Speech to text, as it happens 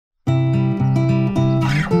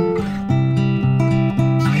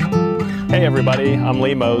Hey everybody, I'm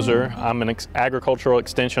Lee Moser. I'm an agricultural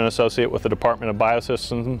extension associate with the Department of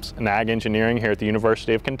Biosystems and Ag Engineering here at the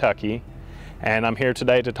University of Kentucky. And I'm here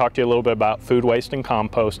today to talk to you a little bit about food waste and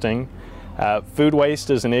composting. Food waste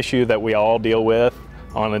is an issue that we all deal with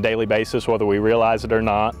on a daily basis, whether we realize it or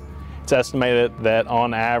not. It's estimated that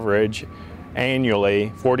on average,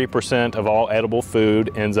 annually, 40% of all edible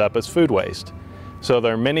food ends up as food waste. So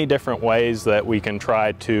there are many different ways that we can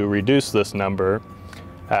try to reduce this number.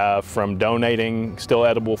 From donating still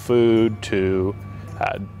edible food to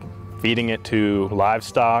feeding it to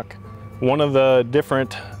livestock. One of the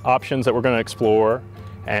different options that we're going to explore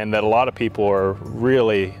and that a lot of people are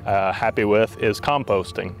really happy with is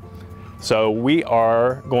composting. So we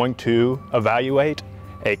are going to evaluate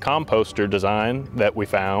a composter design that we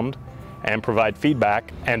found and provide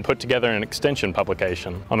feedback and put together an extension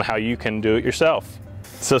publication on how you can do it yourself.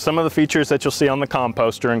 So some of the features that you'll see on the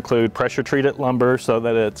composter include pressure treated lumber so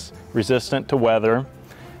that it's resistant to weather.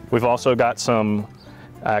 We've also got some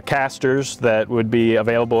casters that would be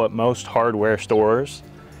available at most hardware stores,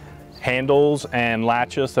 handles and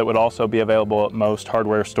latches that would also be available at most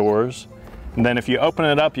hardware stores. And then if you open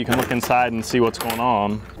it up, you can look inside and see what's going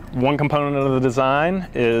on. One component of the design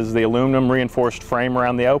is the aluminum reinforced frame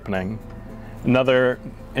around the opening. Another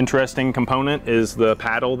interesting component is the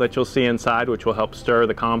paddle that you'll see inside, which will help stir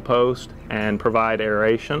the compost and provide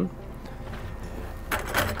aeration.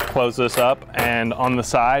 Close this up, and on the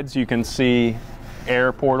sides you can see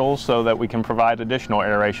air portals so that we can provide additional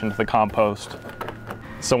aeration to the compost.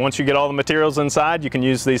 So once you get all the materials inside, you can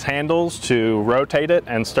use these handles to rotate it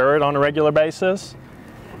and stir it on a regular basis.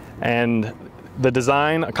 And the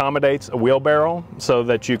design accommodates a wheelbarrow so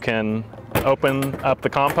that you can open up the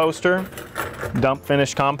composter, dump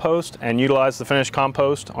finished compost, and utilize the finished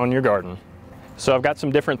compost on your garden. So I've got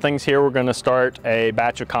some different things here we're going to start a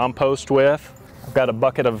batch of compost with. I've got a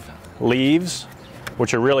bucket of leaves,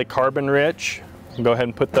 which are really carbon rich. I'll go ahead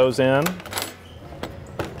and put those in.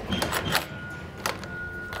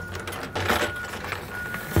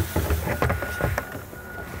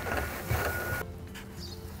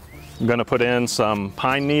 I'm going to put in some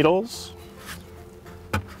pine needles.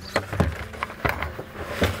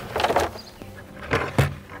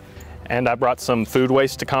 And I brought some food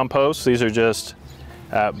waste to compost. These are just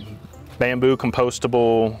bamboo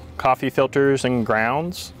compostable coffee filters and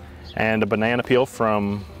grounds, and a banana peel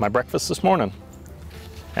from my breakfast this morning.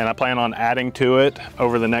 And I plan on adding to it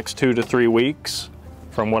over the next 2 to 3 weeks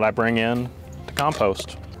from what I bring in to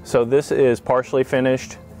compost. So this is partially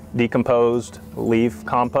finished, decomposed leaf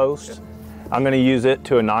compost. I'm going to use it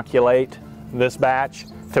to inoculate this batch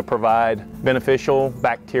to provide beneficial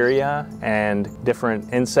bacteria and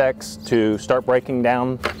different insects to start breaking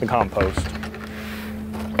down the compost.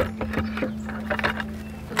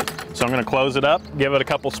 So I'm going to close it up, give it a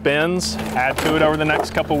couple spins, add to it over the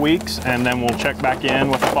next couple weeks, and then we'll check back in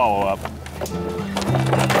with a follow-up.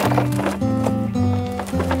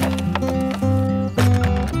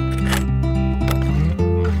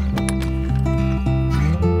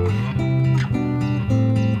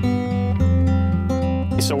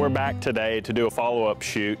 So we're back today to do a follow-up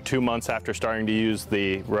shoot 2 months after starting to use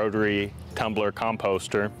the rotary tumbler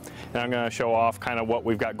composter. And I'm going to show off kind of what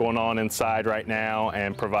we've got going on inside right now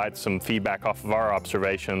and provide some feedback off of our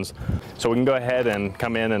observations. So we can go ahead and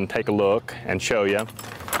come in and take a look and show you.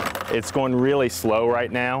 It's going really slow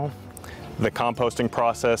right now. The composting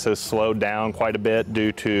process has slowed down quite a bit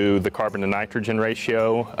due to the carbon to nitrogen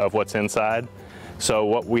ratio of what's inside. So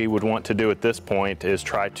what we would want to do at this point is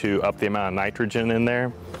try to up the amount of nitrogen in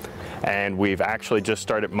there. And we've actually just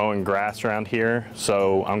started mowing grass around here,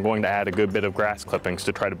 so I'm going to add a good bit of grass clippings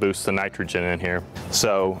to try to boost the nitrogen in here.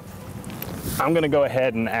 So I'm going to go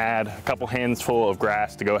ahead and add a couple handfuls of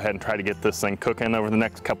grass to go ahead and try to get this thing cooking over the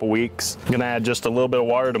next couple weeks. I'm going to add just a little bit of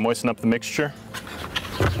water to moisten up the mixture.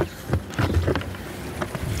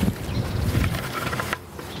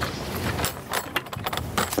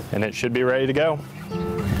 And it should be ready to go.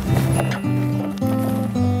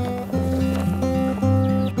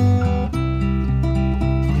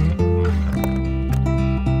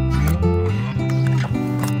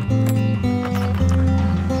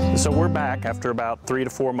 So we're back after about 3 to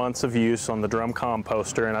 4 months of use on the drum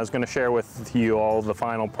composter, and I was going to share with you all the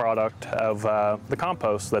final product of the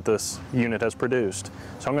compost that this unit has produced.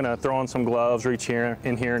 So I'm going to throw on some gloves, reach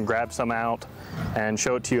in here and grab some out and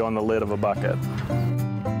show it to you on the lid of a bucket.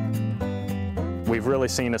 We've really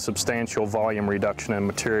seen a substantial volume reduction in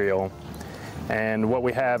material, and what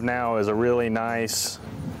we have now is a really nice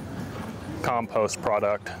compost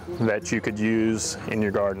product that you could use in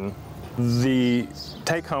your garden. The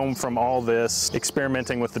take home from all this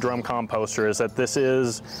experimenting with the drum composter is that this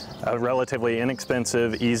is a relatively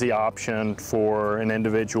inexpensive, easy option for an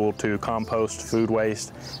individual to compost food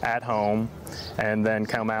waste at home and then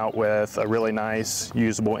come out with a really nice,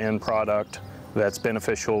 usable end product that's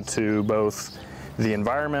beneficial to both the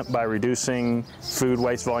environment by reducing food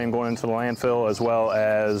waste volume going into the landfill, as well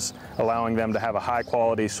as allowing them to have a high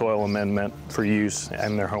quality soil amendment for use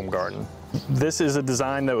in their home garden. This is a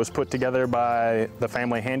design that was put together by the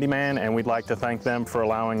family handyman, and we'd like to thank them for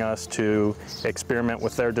allowing us to experiment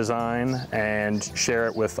with their design and share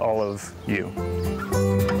it with all of you.